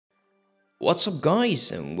What's up,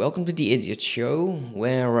 guys, and welcome to the Idiot Show,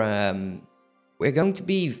 where we're going to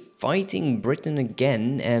be fighting Britain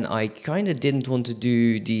again. And I kind of didn't want to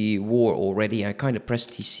do the war already. I kind of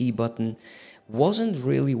pressed the C button. Wasn't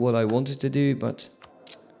really what I wanted to do, but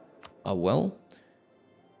oh well.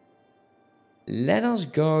 Let us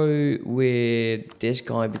go with this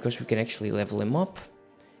guy because we can actually level him up.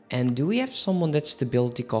 And do we have someone that's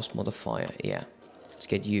stability cost modifier? Yeah, let's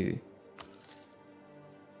get you.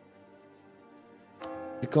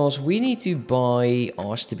 Because we need to buy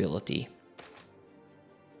our stability.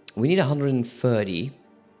 We need 130.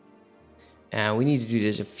 And we need to do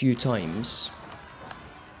this a few times.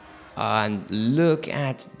 And look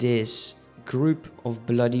at this group of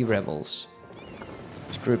bloody rebels.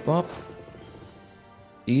 Let's group up.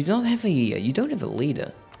 Do you not have a... You don't have a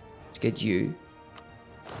leader. Let's get you.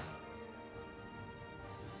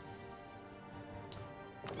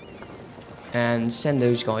 And send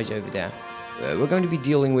those guys over there. We're going to be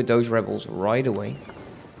dealing with those rebels right away.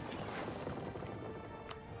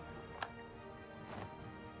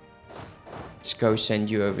 Let's go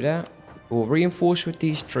send you over there. We'll reinforce with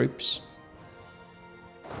these troops.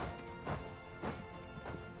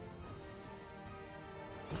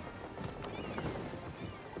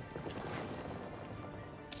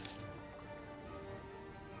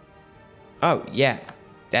 Oh, yeah.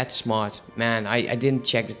 That's smart. Man, I didn't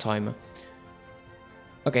check the timer.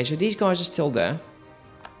 Okay, so these guys are still there.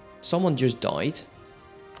 Someone just died.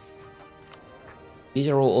 These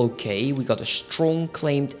are all okay. We got a strong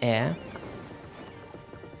claimed heir.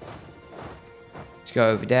 Let's go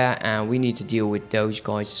over there, and we need to deal with those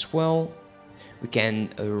guys as well. We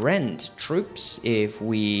can rent troops if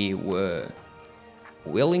we were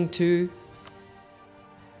willing to.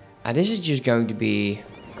 And this is just going to be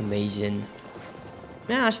amazing.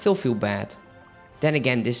 Yeah, I still feel bad. Then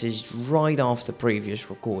again, this is right after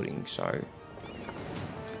previous recording, so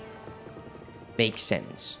makes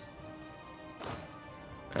sense.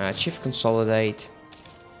 Shift consolidate.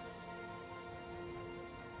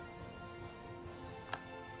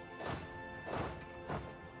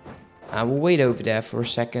 I will wait over there for a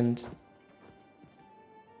second.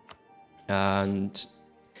 And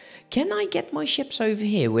can I get my ships over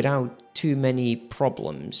here without too many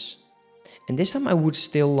problems? And this time I would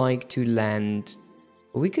still like to land.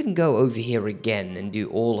 We can go over here again and do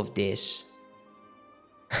all of this.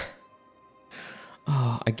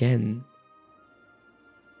 Oh, again.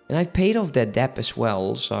 And I've paid off that debt as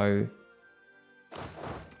well, so...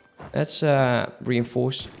 Let's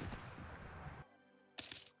reinforce.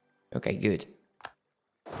 Okay, good.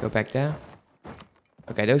 Go back there.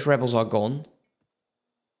 Okay, those rebels are gone.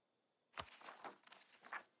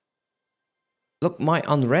 Look, my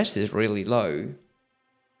unrest is really low.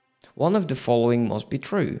 One of the following must be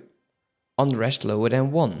true. Unrest lower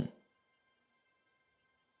than 1.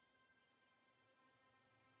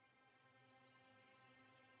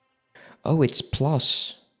 Oh, it's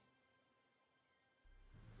plus.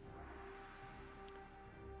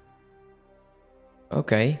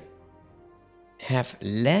 Okay. Have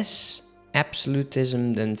less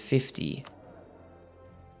absolutism than 50.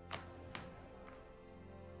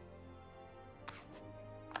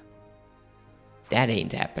 That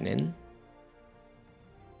ain't happening.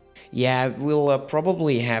 Yeah, we'll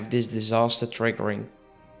probably have this disaster triggering.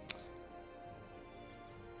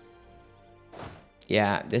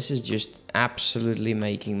 Yeah, this is just absolutely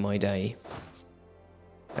making my day.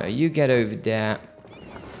 You get over there.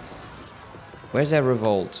 Where's that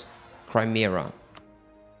revolt? Crimea.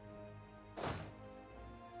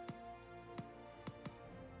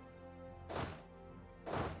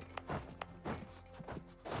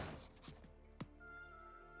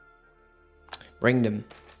 Bring them.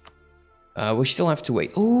 We still have to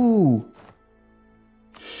wait. Ooh!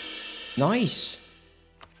 Nice!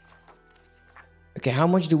 Okay, how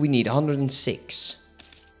much do we need? 106.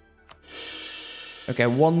 Okay,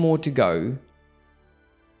 one more to go.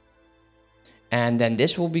 And then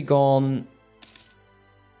this will be gone.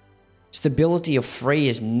 Stability of Frey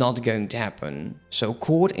is not going to happen. So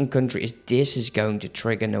court and country this is going to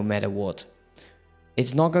trigger no matter what.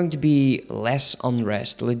 It's not going to be less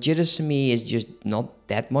unrest. Legitimacy is just not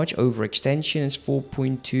that much. Overextension is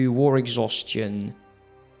 4.2. War exhaustion.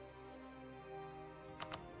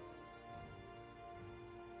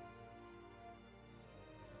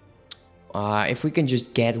 If we can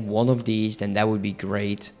just get one of these, then that would be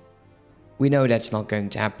great. We know that's not going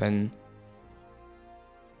to happen.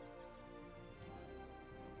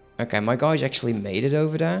 Okay, my guys actually made it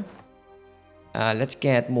over there. Let's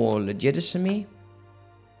get more legitimacy.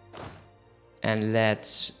 And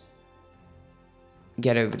let's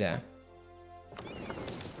get over there.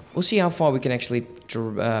 We'll see how far we can actually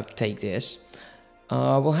take this.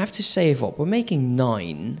 We'll have to save up. We're making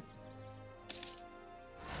 9.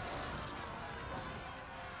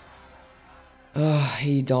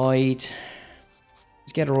 He died.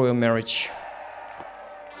 Let's get a royal marriage.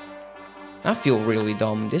 I feel really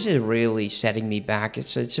dumb. This is really setting me back.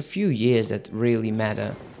 It's a few years that really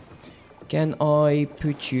matter. Can I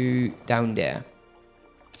put you down there?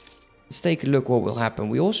 Let's take a look what will happen.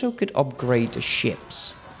 We also could upgrade the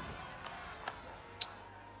ships.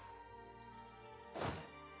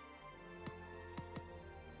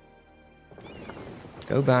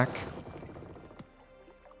 Go back.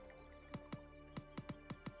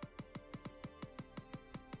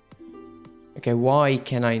 Okay, why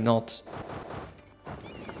can I not?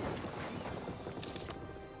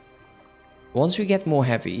 Once we get more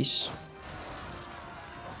heavies.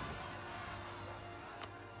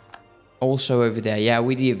 Also over there. Yeah,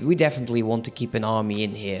 we definitely want to keep an army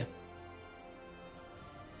in here.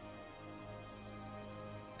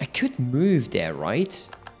 I could move there, right?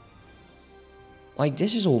 Like,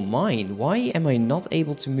 this is all mine. Why am I not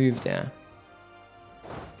able to move there?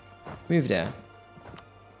 Move there.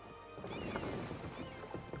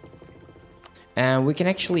 And we can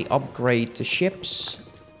actually upgrade the ships.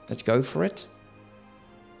 Let's go for it.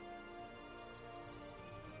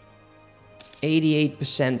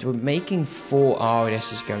 88%. We're making 4. Oh,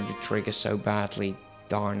 this is going to trigger so badly.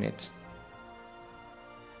 Darn it.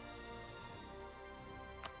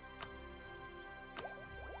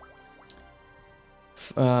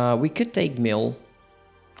 We could take Mill.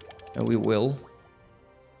 And we will.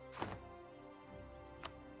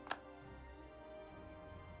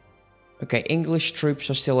 Okay, English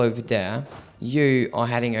troops are still over there. You are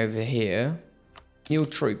heading over here. New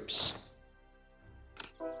troops.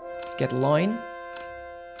 Let's get line.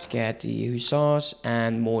 Let's get the hussars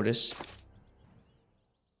and mortars.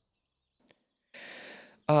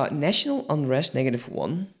 National unrest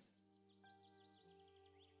 -1.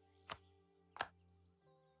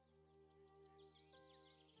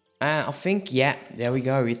 I think, yeah, there we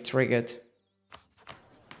go. It triggered.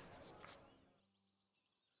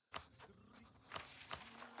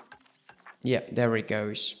 Yeah, there it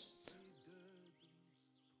goes.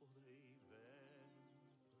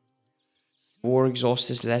 War exhaust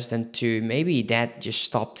is less than 2. Maybe that just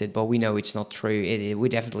stopped it, but we know it's not true. We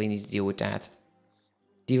definitely need to deal with that.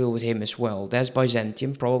 Deal with him as well. There's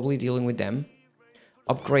Byzantium, probably dealing with them.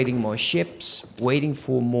 Upgrading more ships. Waiting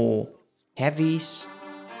for more heavies.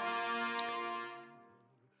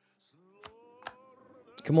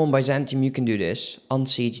 Come on, Byzantium, you can do this.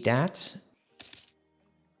 Unsiege that.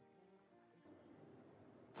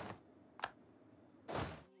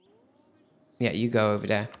 Yeah, you go over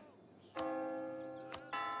there.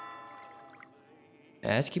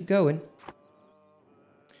 Let's keep going.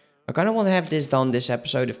 I kind of want to have this done this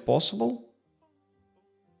episode if possible.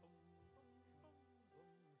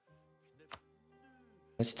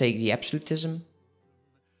 Let's take the absolutism.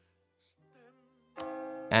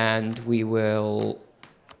 And we will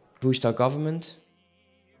boost our government.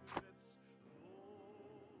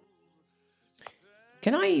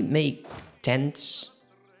 Can I make tents?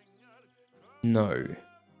 No.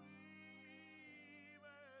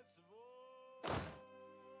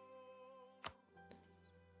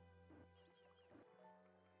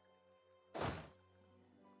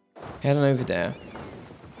 Head on over there.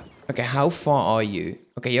 Okay, how far are you?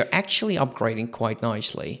 Okay, you're actually upgrading quite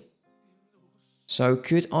nicely. So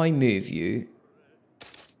could I move you?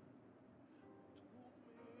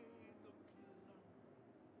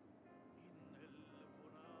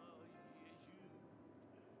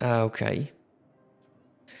 Okay.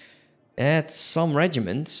 That's some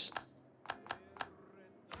regiments.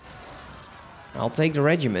 I'll take the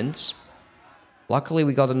regiments. Luckily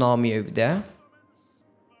we got an army over there.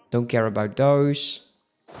 Don't care about those.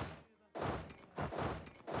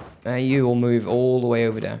 And you will move all the way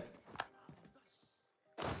over there.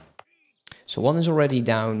 So one is already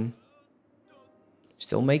down.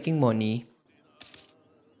 Still making money.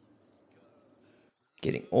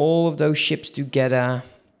 Getting all of those ships together.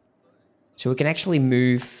 So we can actually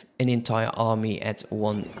move an entire army at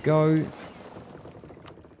one go.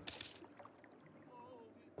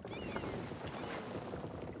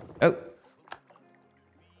 Oh.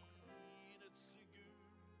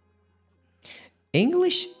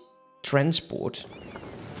 English transport.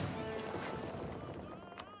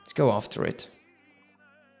 Let's go after it.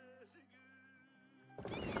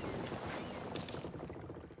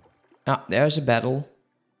 Ah, there's a battle.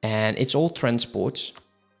 And it's all transports.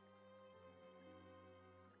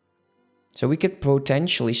 So we could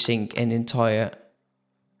potentially sink an entire...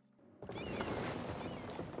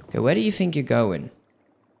 Okay, where do you think you're going?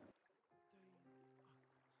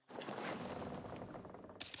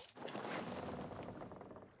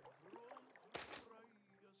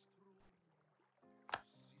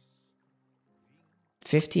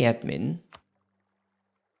 $50 admin.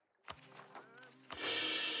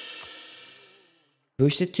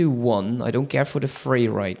 Boost it to 1. I don't care for the 3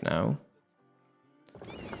 right now.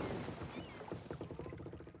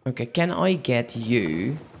 Okay, can I get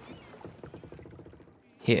you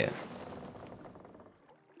here?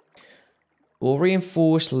 We'll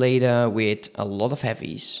reinforce later with a lot of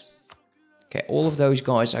heavies. Okay, all of those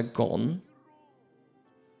guys are gone.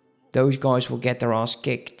 Those guys will get their ass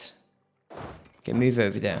kicked. Okay, move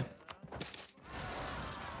over there.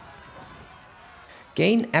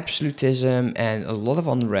 Gain absolutism and a lot of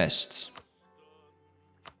unrest.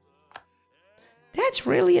 That's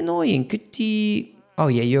really annoying. Could the... Oh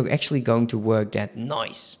yeah, you're actually going to work that.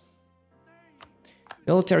 Nice.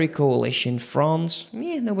 Military coalition, France.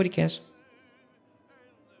 Yeah, nobody cares.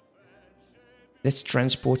 Let's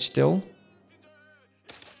transport still.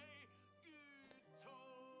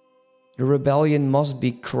 The rebellion must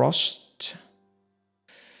be crossed.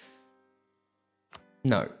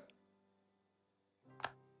 No.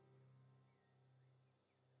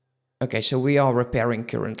 Okay, so we are repairing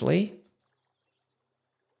currently.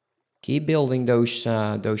 Keep building those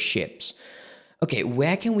ships. Okay,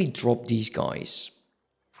 where can we drop these guys?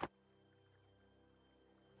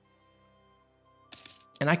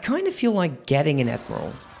 And I kind of feel like getting an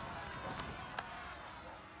admiral.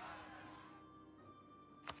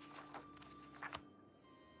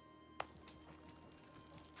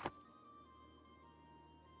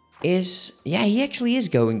 Yeah, he actually is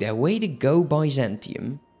going there. Way to go,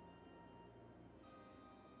 Byzantium.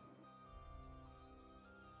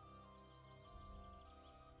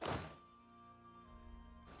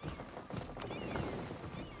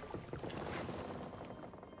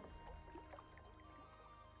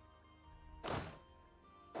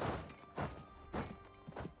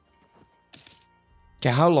 Okay,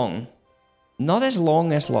 how long? Not as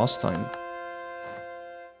long as last time.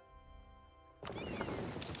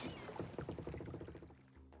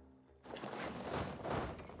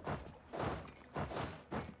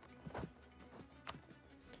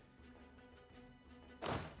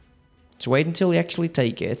 Let's wait until we actually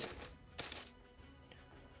take it.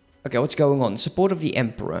 Okay, what's going on? Support of the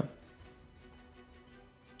Emperor.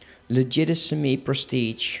 Legitimacy,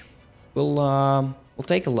 prestige. We'll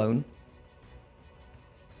take a loan.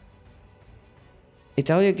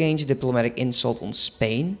 Italia gains diplomatic insult on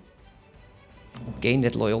Spain. Gain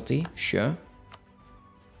that loyalty, sure.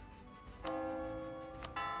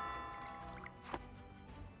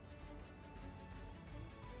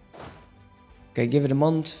 Okay, give it a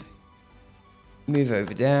month. Move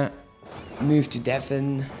over there. Move to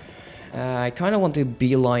Devon. I kind of want to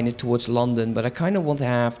beeline it towards London, but I kind of want to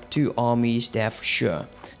have 2 armies there for sure.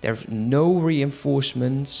 There's no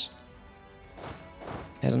reinforcements.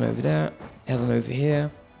 Head on over there. Head on over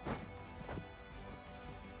here.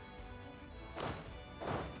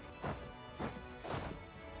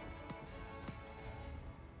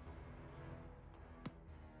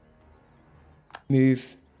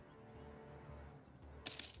 Move.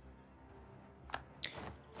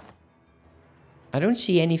 I don't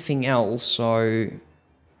see anything else, so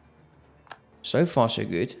far so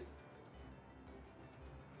good.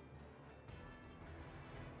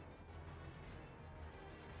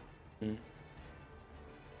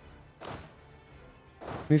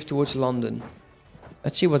 Move towards London.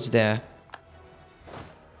 Let's see what's there.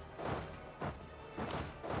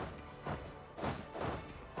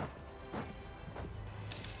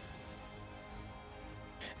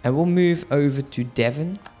 And we'll move over to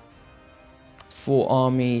Devon. 4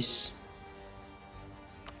 armies.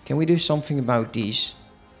 Can we do something about these?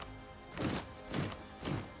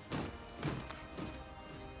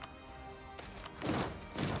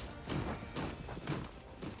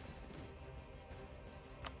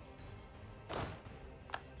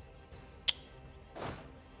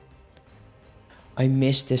 I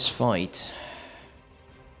missed this fight.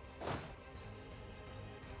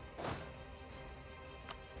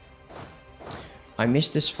 I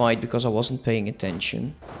missed this fight because I wasn't paying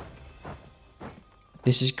attention.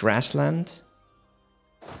 This is grassland.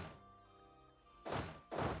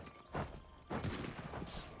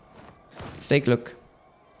 Let's take a look.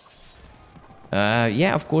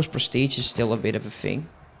 Yeah, of course, prestige is still a bit of a thing.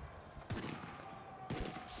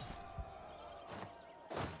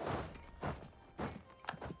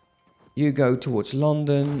 You go towards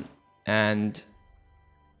London, and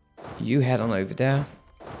you head on over there.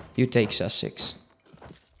 You take Sussex.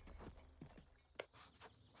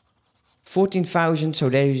 14,000, so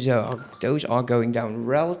those are going down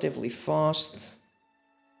relatively fast.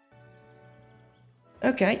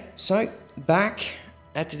 Okay, so back.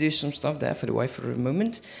 Had to do some stuff there for the wife for a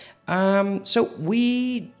moment. So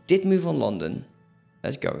we did move on London.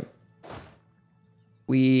 Let's go.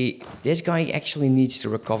 This guy actually needs to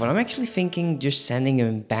recover. I'm actually thinking just sending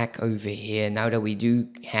him back over here now that we do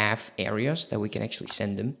have areas that we can actually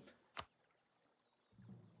send him.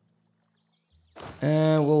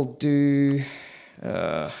 We'll do...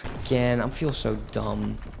 again, I feel so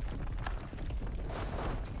dumb.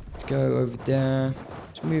 Let's go over there.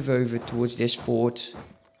 Let's move over towards this fort.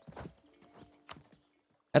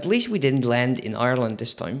 At least we didn't land in Ireland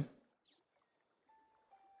this time.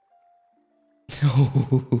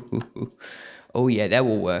 Oh yeah, that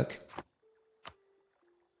will work.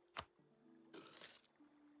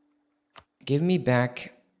 Give me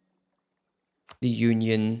back the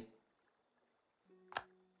Union.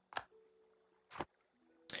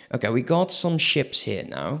 Okay, we got some ships here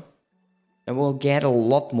now. And we'll get a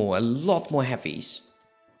lot more heavies.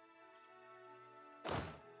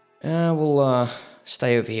 We'll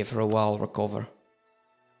stay over here for a while, recover.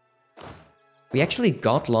 We actually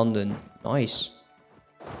got London. Nice.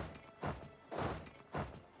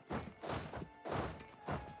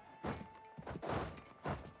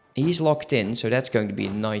 He's locked in, so that's going to be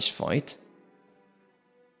a nice fight.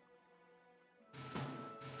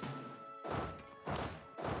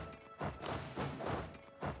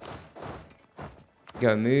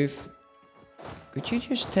 Go move. Could you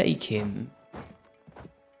just take him?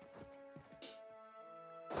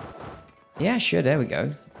 Yeah, sure, there we go.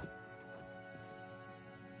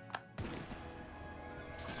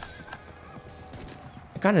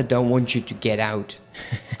 I kind of don't want you to get out.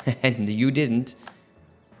 And you didn't.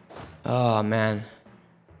 Oh, man.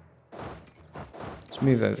 Let's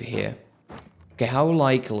move over here. Okay, how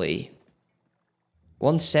likely?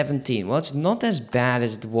 117. Well, it's not as bad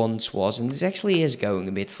as it once was, and this actually is going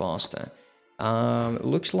a bit faster. It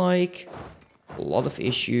looks like a lot of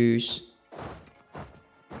issues.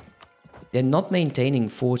 They're not maintaining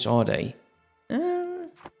forts, are they?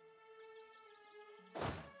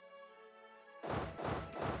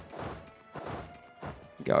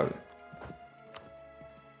 Go.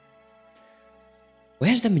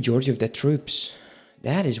 Where's the majority of their troops?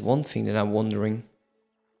 That is one thing that I'm wondering.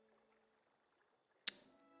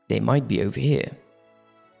 They might be over here.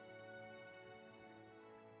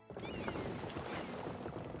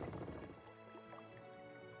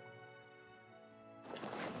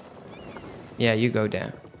 Yeah, you go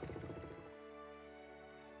there.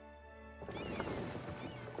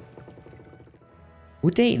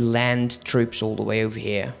 Would they land troops all the way over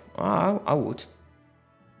here? I would.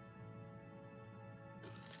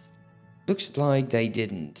 Looks like they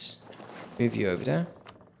didn't. Move you over there.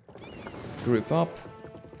 Group up.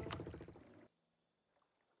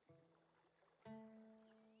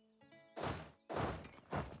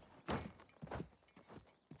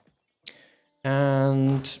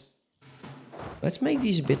 And let's make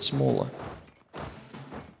these a bit smaller.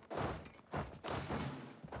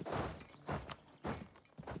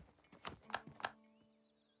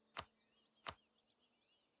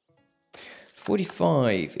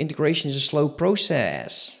 $45. Integration is a slow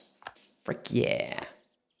process. Frick yeah.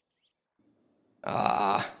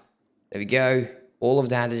 There we go. All of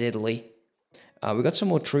that is Italy. We got some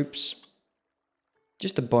more troops.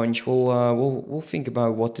 Just a bunch. We'll think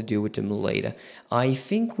about what to do with them later. I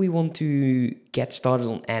think we want to get started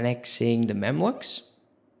on annexing the Mamluks.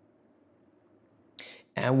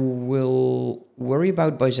 And we'll worry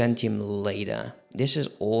about Byzantium later. This is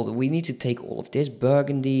all. We need to take all of this.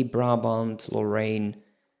 Burgundy, Brabant, Lorraine.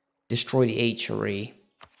 Destroy the HRE.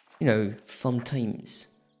 You know, fun times.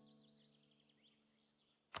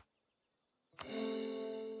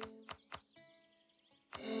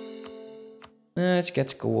 Let's get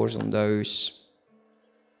scores on those.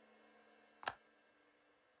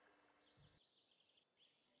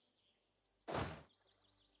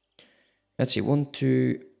 Let's see, 1,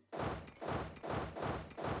 2.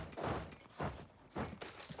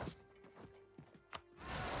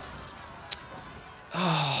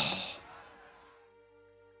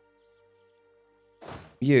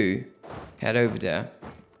 You head over there.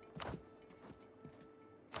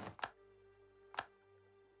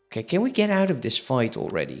 Okay, can we get out of this fight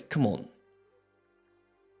already? Come on.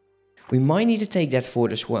 We might need to take that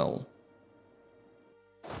fort as well.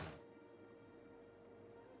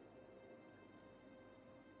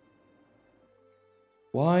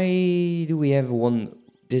 Why do we have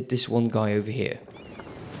this one guy over here?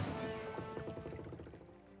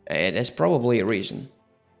 There's probably a reason.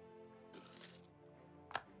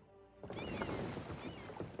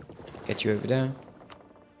 Get you over there.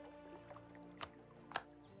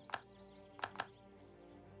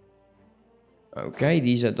 Okay,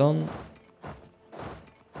 these are done.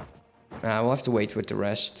 We'll have to wait with the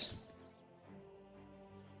rest.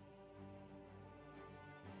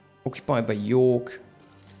 Occupied by York.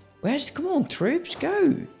 Come on, troops,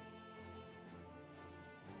 go!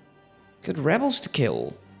 Got rebels to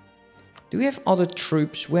kill. Do we have other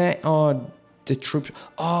troops? Where are the troops?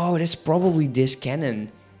 Oh, that's probably this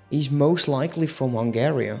cannon. He's most likely from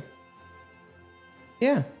Hungary.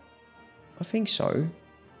 Yeah, I think so.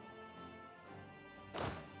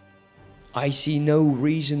 I see no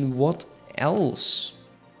reason what else.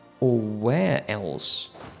 Or where else.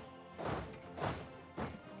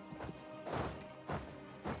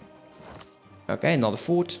 Okay, another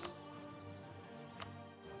fort.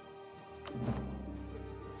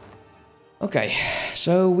 Okay,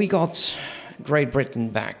 so we got Great Britain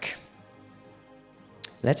back.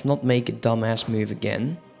 Let's not make a dumbass move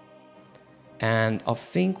again. And I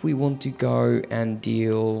think we want to go and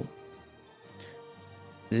deal...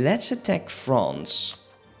 Let's attack France.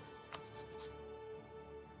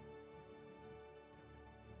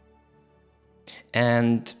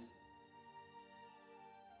 And...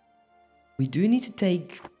 we do need to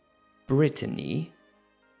take Brittany.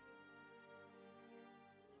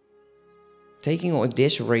 Taking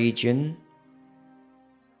this region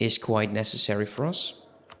is quite necessary for us.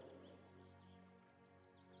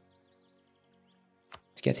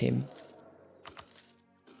 Let's get him.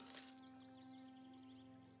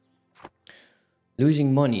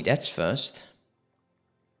 Losing money, that's first.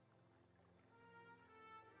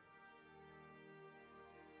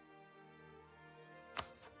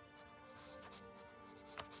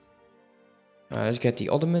 Let's get the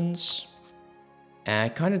Ottomans. I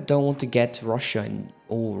kind of don't want to get Russia in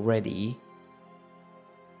already.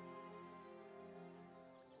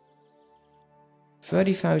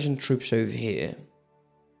 30,000 troops over here.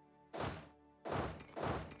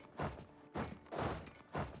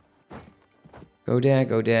 Go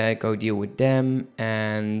there, go deal with them.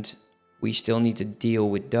 And we still need to deal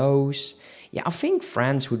with those. Yeah, I think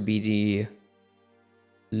France would be the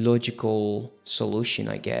logical solution,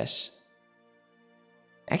 I guess.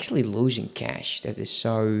 Actually losing cash, that is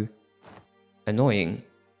so annoying.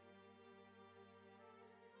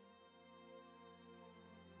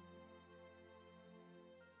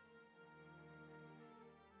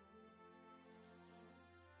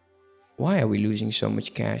 Why are we losing so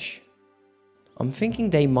much cash? I'm thinking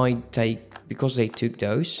they might take, because they took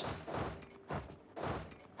those.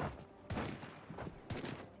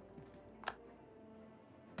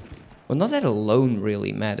 Well, not that alone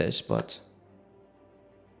really matters, but...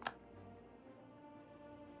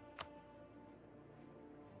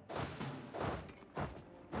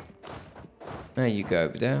 There you go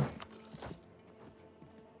over there.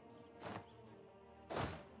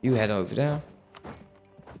 You head over there.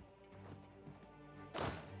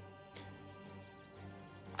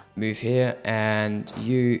 Move here and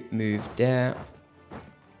you move there.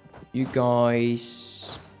 You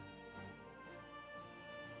guys...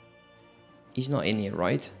 He's not in here,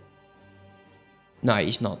 right? No,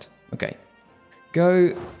 he's not. Okay.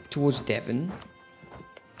 Go towards Devon.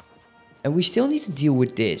 And we still need to deal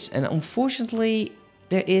with this. And unfortunately,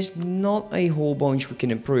 there is not a whole bunch we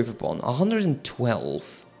can improve upon.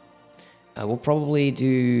 112. We'll probably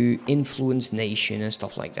do influence nation and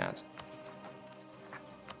stuff like that.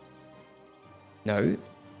 No.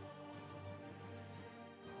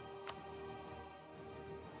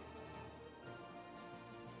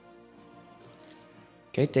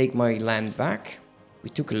 Okay, take my land back. We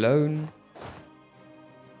took a loan.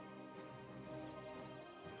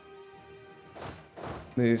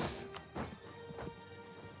 Move.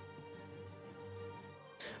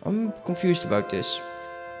 I'm confused about this.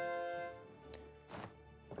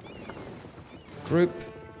 Group.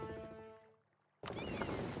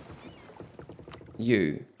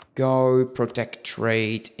 You go protect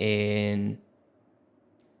trade in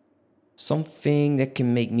something that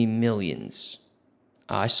can make me millions.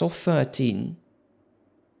 I saw 13.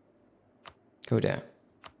 Go there.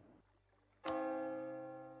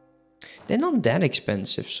 They're not that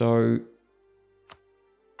expensive, so...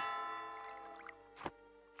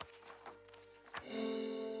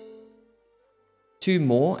 Two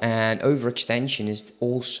more, and overextension is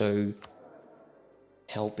also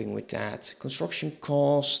helping with that. Construction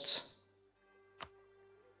cost.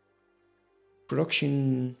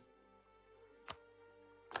 Production.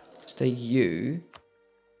 Stay you.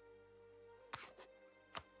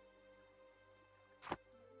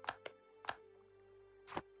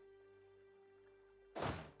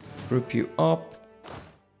 Group you up.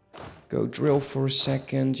 Go drill for a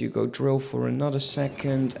second, you go drill for another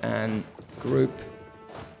second, and group.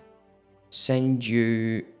 Send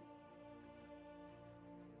you...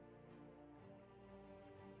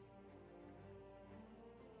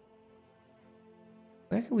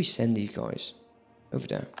 Where can we send these guys? Over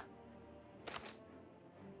there.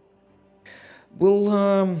 We'll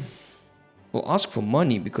ask for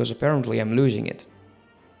money because apparently I'm losing it.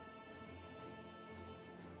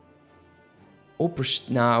 Or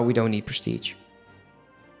no, we don't need prestige.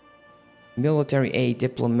 Military aid,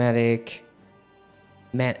 diplomatic.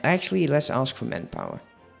 Man, actually, let's ask for manpower.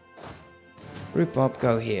 Group up,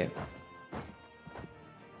 go here.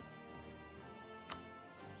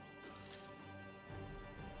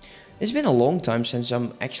 It's been a long time since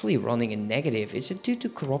I'm actually running a negative. Is it due to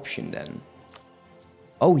corruption then?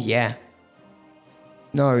 Oh yeah.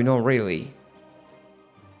 No, not really.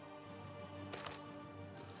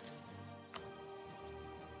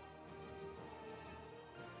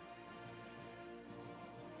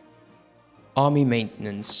 Army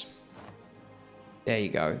maintenance. There you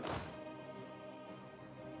go.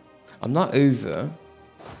 I'm not over,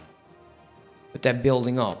 but they're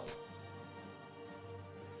building up.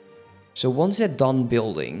 So once they're done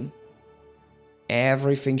building,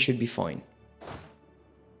 everything should be fine.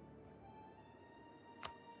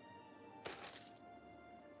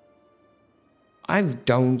 I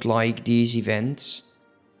don't like these events.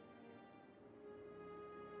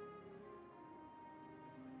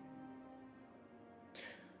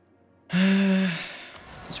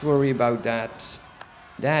 Let's worry about that.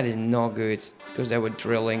 That is not good, because they were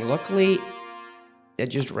drilling. Luckily, they're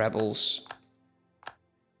just rebels.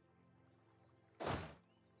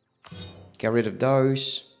 Get rid of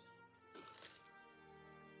those.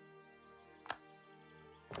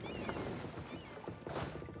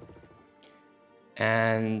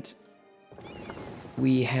 And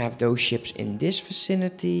we have those ships in this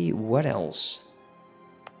vicinity. What else?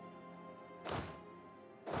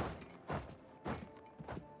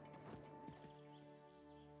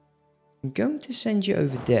 I'm going to send you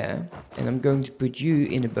over there, and I'm going to put you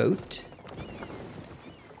in a boat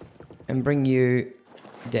and bring you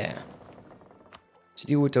there to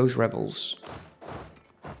deal with those rebels.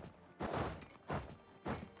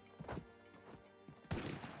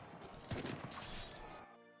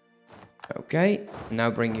 Okay,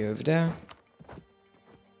 now bring you over there.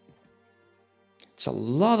 It's a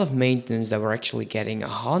lot of maintenance that we're actually getting.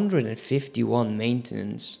 151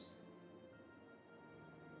 maintenance.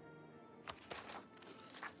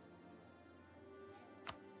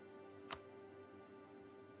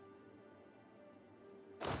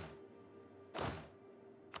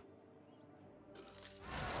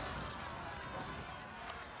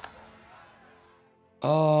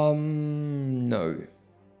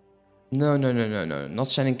 No. No. Not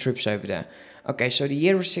sending troops over there. Okay, so the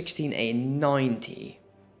year is 1690.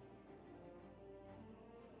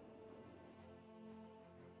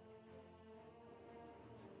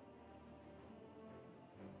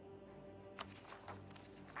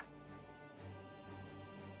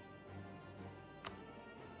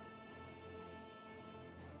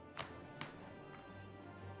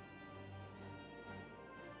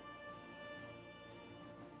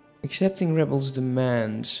 Accepting rebels'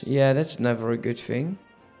 demands. Yeah, that's never a good thing.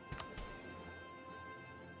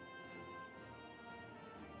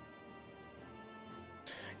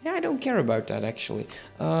 Yeah, I don't care about that actually.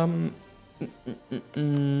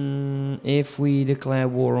 If we declare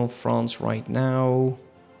war on France right now,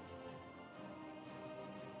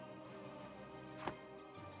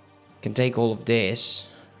 can take all of this.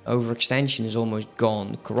 Overextension is almost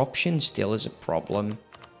gone. Corruption still is a problem.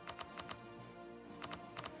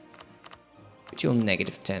 Put you on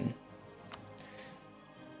 -10.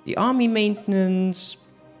 The army maintenance,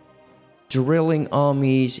 drilling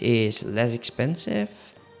armies is less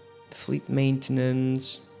expensive. Fleet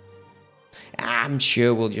maintenance, I'm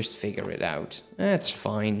sure we'll just figure it out. That's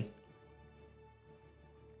fine.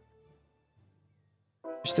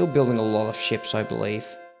 We're still building a lot of ships, I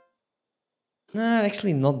believe. Nah,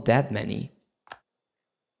 actually not that many.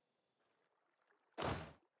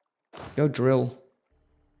 Go drill.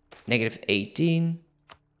 -18.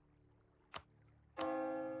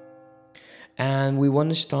 And we want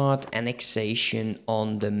to start annexation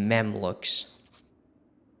on the Mamluks.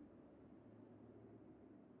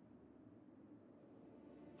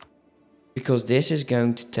 Because this is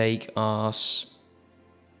going to take us...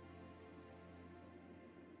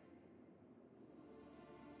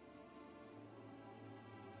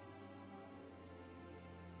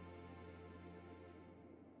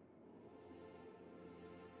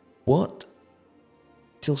 What?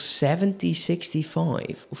 till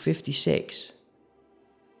 7065 or 56.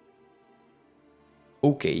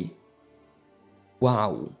 Okay.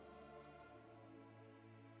 Wow.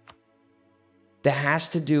 That has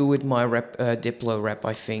to do with my Diplo rep,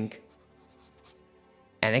 I think.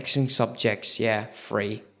 Annexing subjects, yeah,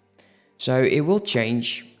 free. So it will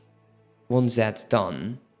change once that's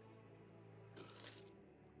done.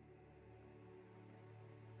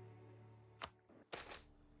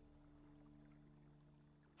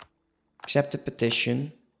 Accept the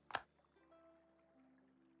petition.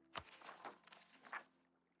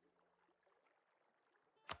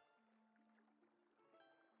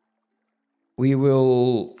 We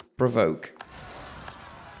will provoke.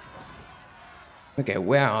 Okay,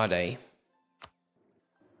 where are they?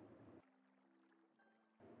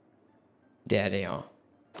 There they are.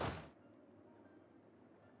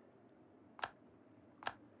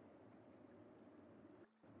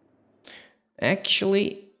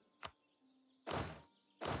 Actually,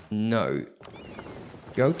 no.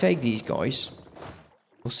 Go take these guys.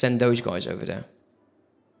 We'll send those guys over there.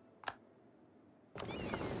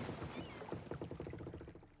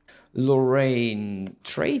 Lorraine,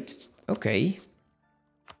 trade, okay.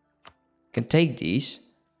 Can take these.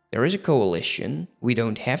 There is a coalition. We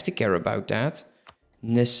don't have to care about that.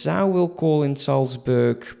 Nassau will call in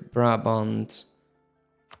Salzburg, Brabant.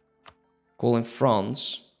 Call in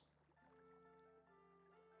France.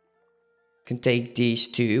 Can take these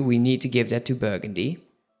two. We need to give that to Burgundy.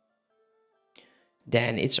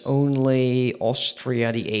 Then it's only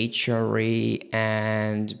Austria, the HRE,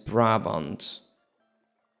 and Brabant.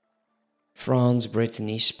 France,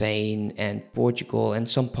 Brittany, Spain, and Portugal, and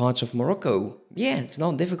some parts of Morocco. Yeah, it's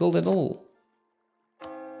not difficult at all.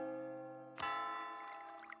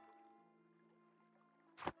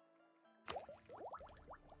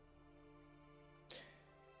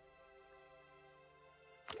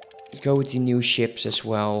 Let's go with the new ships as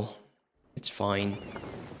well. It's fine.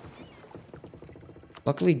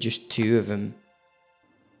 Luckily, just 2 of them.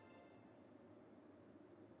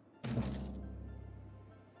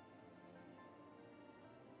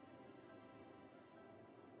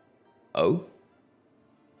 Oh?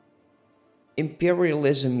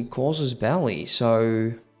 Imperialism causes belly,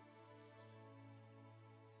 so...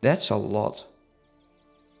 That's a lot.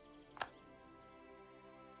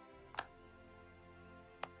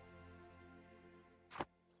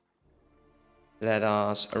 Let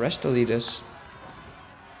us arrest the leaders.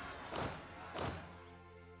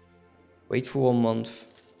 Wait for 1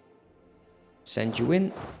 month. Send you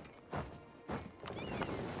in.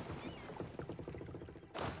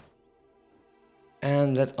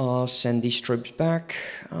 And let us send these troops back.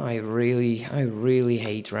 I really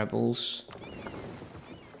hate rebels.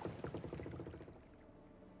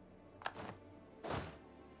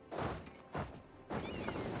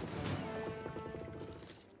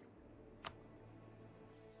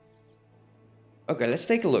 Okay, let's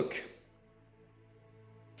take a look.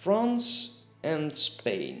 France and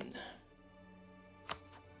Spain.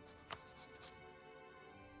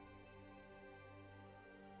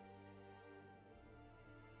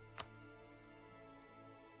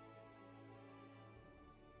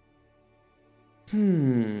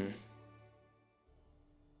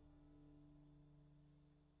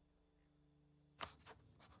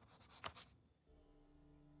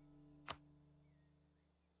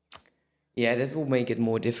 Yeah, that will make it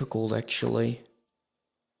more difficult actually.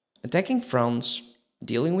 Attacking France,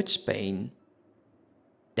 dealing with Spain.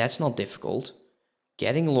 That's not difficult.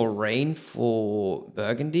 Getting Lorraine for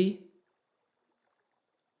Burgundy.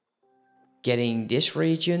 Getting this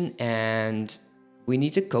region, and we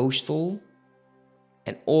need a coastal.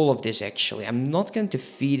 And all of this actually. I'm not going to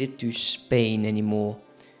feed it to Spain anymore.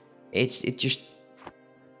 It just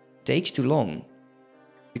takes too long.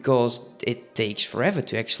 Because it takes forever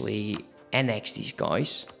to actually annex these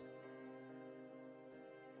guys.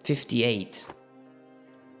 58.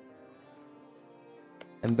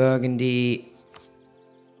 And Burgundy,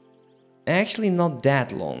 actually not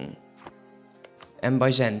that long. And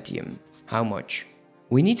Byzantium, how much?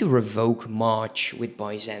 We need to revoke March with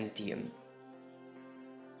Byzantium.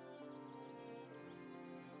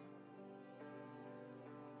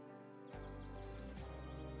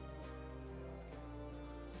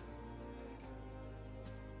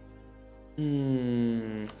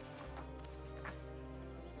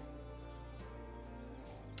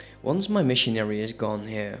 Once my missionary is gone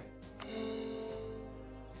here,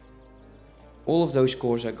 all of those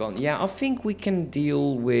cores are gone. Yeah, I think we can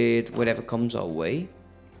deal with whatever comes our way.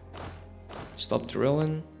 Stop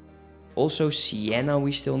drilling. Also Siena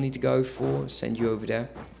we still need to go for. Send you over there.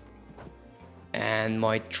 And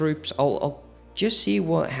my troops, I'll just see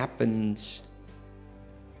what happens.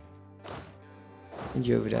 Send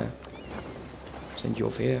you over there. Send you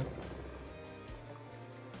over here.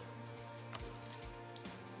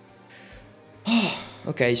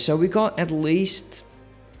 Okay, so we got at least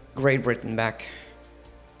Great Britain back.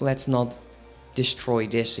 Let's not destroy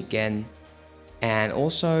this again. And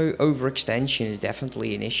also, overextension is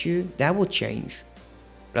definitely an issue. That will change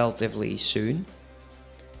relatively soon.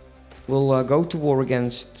 We'll go to war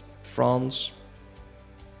against France.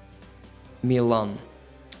 Milan.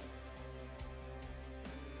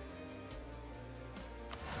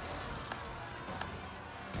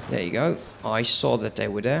 There you go. I saw that they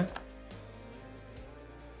were there.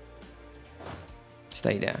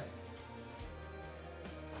 Stay there.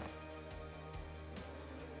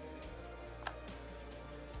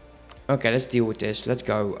 Okay, let's deal with this. Let's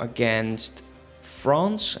go against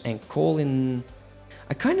France and call in...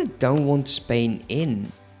 I kind of don't want Spain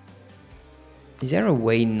in. Is there a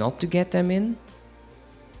way not to get them in?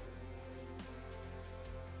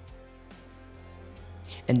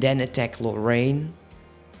 And then attack Lorraine.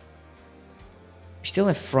 We still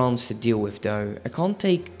have France to deal with though. I can't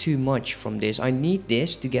take too much from this. I need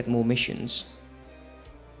this to get more missions.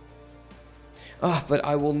 But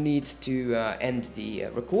I will need to end the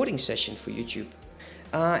recording session for YouTube.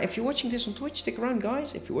 If you're watching this on Twitch, stick around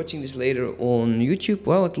guys. If you're watching this later on YouTube,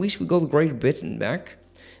 well, at least we got Great Britain back.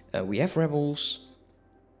 We have rebels.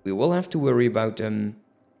 We will have to worry about them,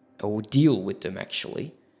 or deal with them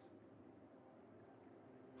actually.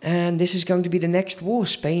 And this is going to be the next war,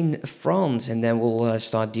 Spain, France, and then we'll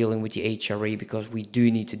start dealing with the HRE because we do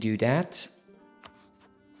need to do that.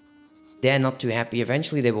 They're not too happy.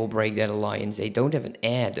 Eventually they will break that alliance. They don't have an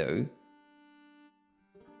heir though.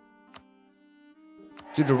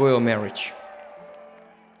 To the royal marriage.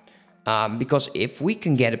 Because if we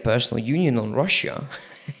can get a personal union on Russia...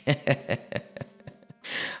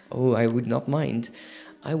 oh, I would not mind.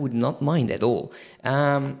 I would not mind at all.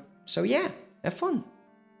 So yeah, have fun.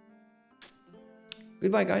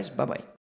 Goodbye guys, bye bye.